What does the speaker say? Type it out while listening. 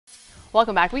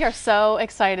Welcome back. We are so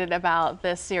excited about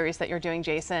this series that you're doing,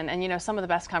 Jason. And you know, some of the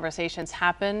best conversations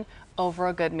happen over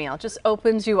a good meal. It just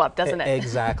opens you up, doesn't it?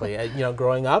 Exactly. You know,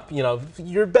 growing up, you know,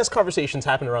 your best conversations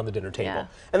happen around the dinner table. Yeah.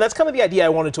 And that's kind of the idea I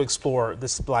wanted to explore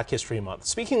this Black History Month.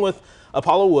 Speaking with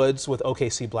Apollo Woods with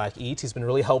OKC Black Eats, he's been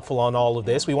really helpful on all of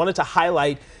this. We wanted to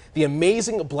highlight the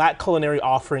amazing Black culinary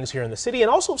offerings here in the city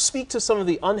and also speak to some of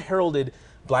the unheralded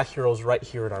Black heroes right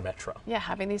here in our metro. Yeah,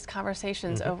 having these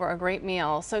conversations over a great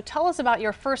meal. So tell us about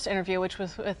your first interview, which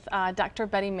was with Dr.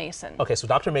 Betty Mason. Okay, so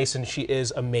Dr. Mason, she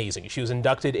is amazing. She was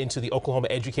inducted into the Oklahoma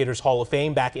Educators Hall of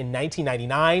Fame back in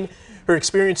 1999. Her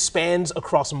experience spans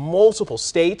across multiple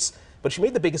states, but she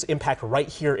made the biggest impact right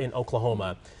here in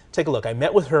Oklahoma. Take a look. I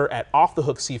met with her at Off the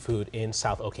Hook Seafood in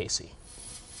South OKC.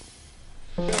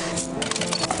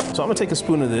 So I'm gonna take a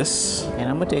spoon of this. And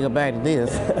I'm gonna take a bite of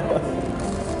this.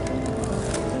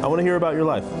 I want to hear about your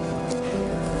life.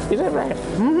 Is that right?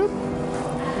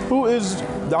 Mm-hmm. Who is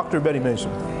Dr. Betty Mason?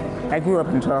 I grew up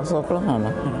in Tulsa, Oklahoma.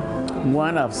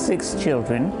 One of 6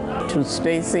 children to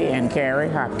Stacy and Carrie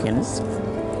Hopkins.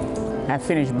 I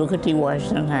finished Booker T.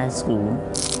 Washington High School.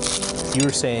 You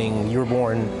were saying you were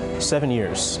born 7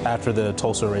 years after the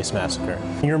Tulsa Race Massacre.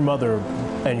 Your mother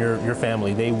and your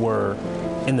family, they were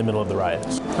in the middle of the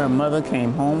riots. Her mother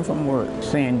came home from work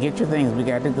saying, "Get your things, we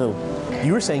got to go."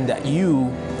 You were saying that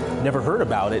you never heard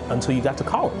about it until you got to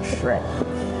college. Right.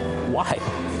 Why?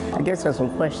 I guess that's a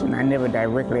question I never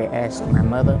directly asked my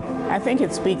mother. I think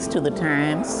it speaks to the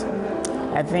times.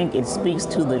 I think it speaks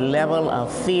to the level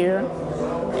of fear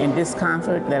and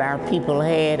discomfort that our people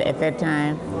had at that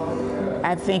time.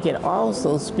 I think it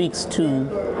also speaks to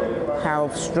how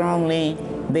strongly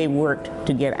they worked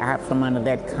to get out from under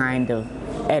that kind of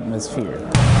atmosphere.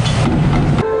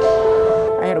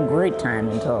 I had a great time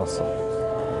in Tulsa.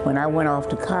 When I went off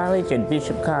to college at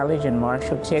Bishop College in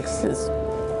Marshall, Texas,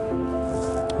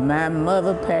 my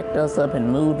mother packed us up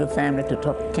and moved the family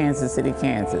to Kansas City,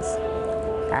 Kansas.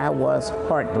 I was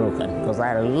heartbroken because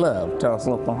I loved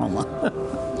Tulsa, Oklahoma.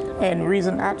 And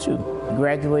reason not to.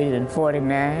 Graduated in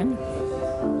 '49,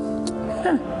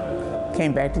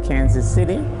 came back to Kansas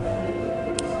City.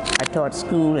 I taught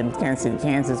school in Kansas City,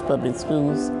 Kansas public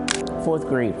schools, 4th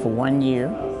grade for 1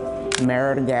 year.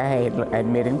 Married a guy I'd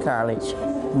met in college.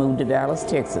 Moved to Dallas,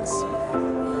 Texas.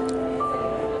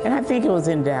 And I think it was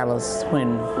in Dallas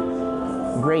when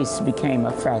race became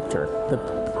a factor. The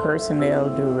personnel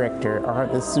director or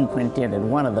the superintendent,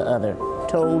 one or the other,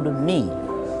 told me,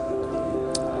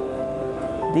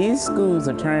 "These schools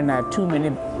are turning out too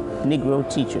many Negro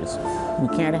teachers. We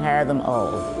can't hire them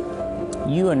all.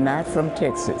 You are not from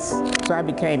Texas." So I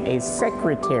became a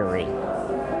secretary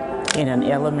in an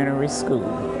elementary school.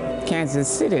 Kansas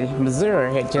City,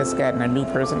 Missouri had just gotten a new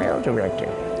personnel director,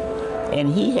 and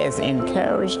he has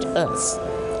encouraged us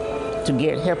to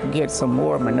help get some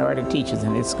more minority teachers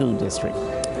in this school district.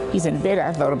 He said, "Betty,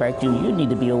 I thought about you. You need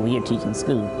to be over here teaching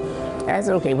school." I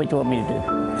said, "Okay, what do you want me to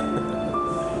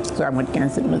do?" So I went to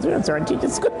Kansas City, Missouri, and started teaching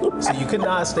school. So you could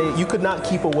not stay. You could not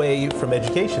keep away from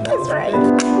education. That was right.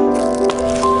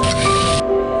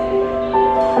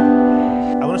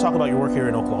 I want to talk about your work here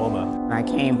in Oklahoma. I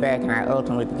came back and I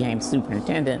ultimately became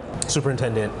superintendent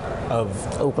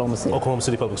of Oklahoma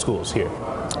City Public Schools here.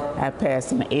 I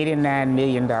passed an $89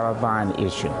 million bond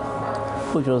issue,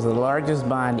 which was the largest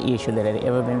bond issue that had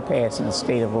ever been passed in the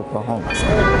state of Oklahoma.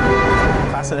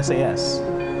 Class at SAS.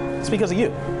 It's because of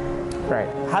you. Right.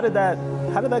 How did that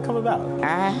come about?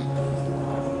 I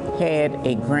had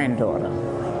a granddaughter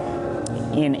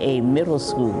in a middle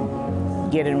school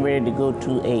getting ready to go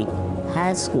to a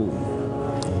high school,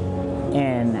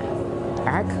 and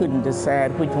I couldn't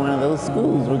decide which one of those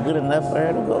schools were good enough for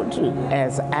her to go to.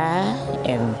 As I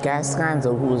and Guy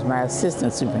Sconzo, who was my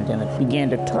assistant superintendent, began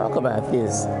to talk about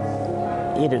this,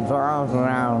 it evolved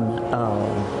around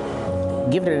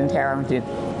gifted and talented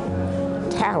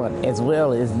talent as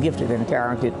well as gifted and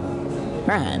talented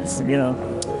minds, you know.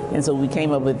 And so we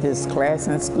came up with this class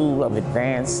in school of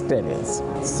advanced studies.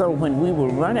 So when we were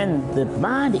running the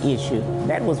bond issue,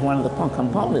 that was one of the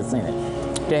components in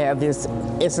it, to have this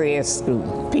SAS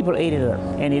school. People ate it up,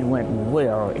 and it went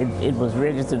well. It was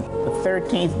registered the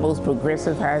 13th most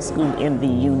progressive high school in the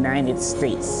United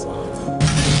States.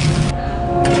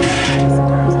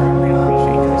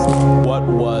 What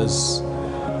was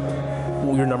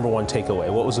your number one takeaway?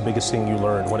 What was the biggest thing you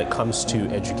learned when it comes to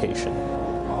education?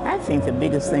 I think the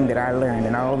biggest thing that I learned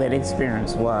in all that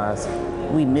experience was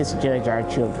we misjudge our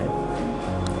children.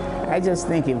 I just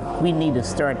think if we need to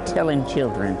start telling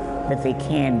children that they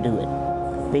can do it,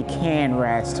 they can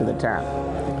rise to the top.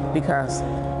 Because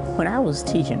when I was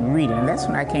teaching reading, that's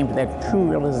when I came to that true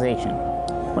realization.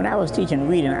 when I was teaching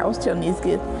reading, I was telling these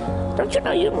kids, don't you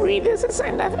know you can read this? This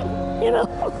ain't nothing, you know.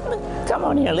 Come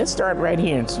on here, let's start right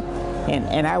here.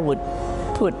 And I would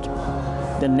put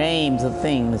the names of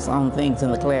things on things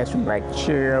in the classroom, like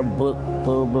chair, book,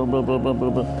 blah, blah, blah, blah, blah, blah,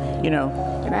 blah, you know.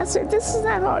 And I said, this is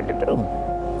not hard to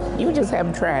do. You just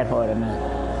haven't tried hard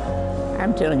enough.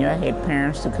 I'm telling you, I had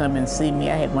parents to come and see me.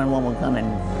 I had one woman come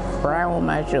and cry on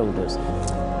my shoulders,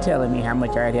 telling me how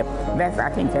much I'd helped. I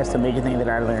think that's the major thing that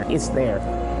I learned. It's there.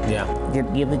 Yeah.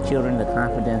 Give the children the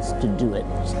confidence to do it.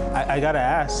 I gotta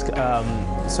ask,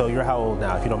 so you're how old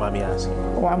now, if you don't mind me asking?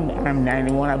 Oh, I'm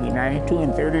 91, I'll be 92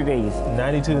 in 30 days.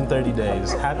 92 in 30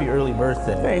 days. Happy early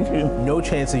birthday. Thank you. No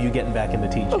chance of you getting back into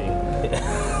teaching.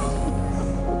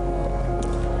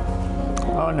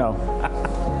 Oh no.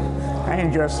 I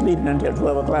enjoy sleeping until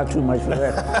 12 o'clock too much for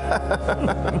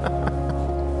that.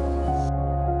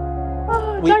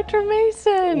 Dr.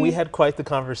 Mason. We had quite the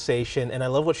conversation, and I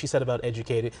love what she said about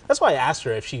educating. That's why I asked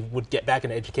her if she would get back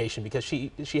into education, because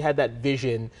she had that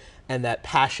vision and that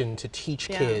passion to teach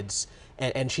kids,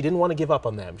 and she didn't want to give up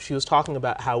on them. She was talking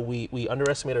about how we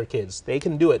underestimate our kids. They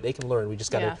can do it. They can learn. We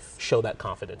just got to show that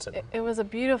confidence in them. It was a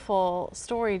beautiful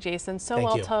story, Jason. So Thank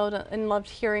well you. told, and loved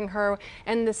hearing her,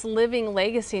 and this living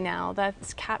legacy now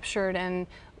that's captured and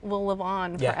will live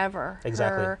on forever.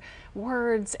 Exactly. Her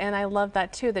words, and I love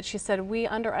that too, that she said we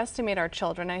underestimate our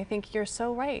children. And I think you're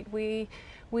so right. We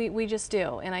just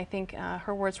do, and I think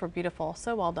her words were beautiful.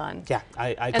 So well done. Yeah,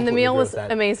 I and the meal was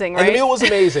amazing, right? And the meal was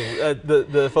amazing.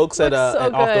 The folks at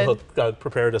so Off the Hook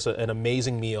prepared us an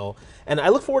amazing meal, and I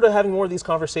look forward to having more of these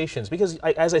conversations because,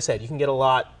 as I said, you can get a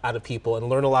lot out of people and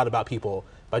learn a lot about people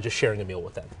by just sharing a meal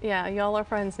with them. Yeah, y'all are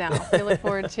friends now. We look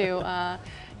forward to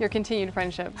your continued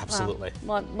friendship. Absolutely.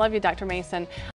 Love you, Dr. Mason.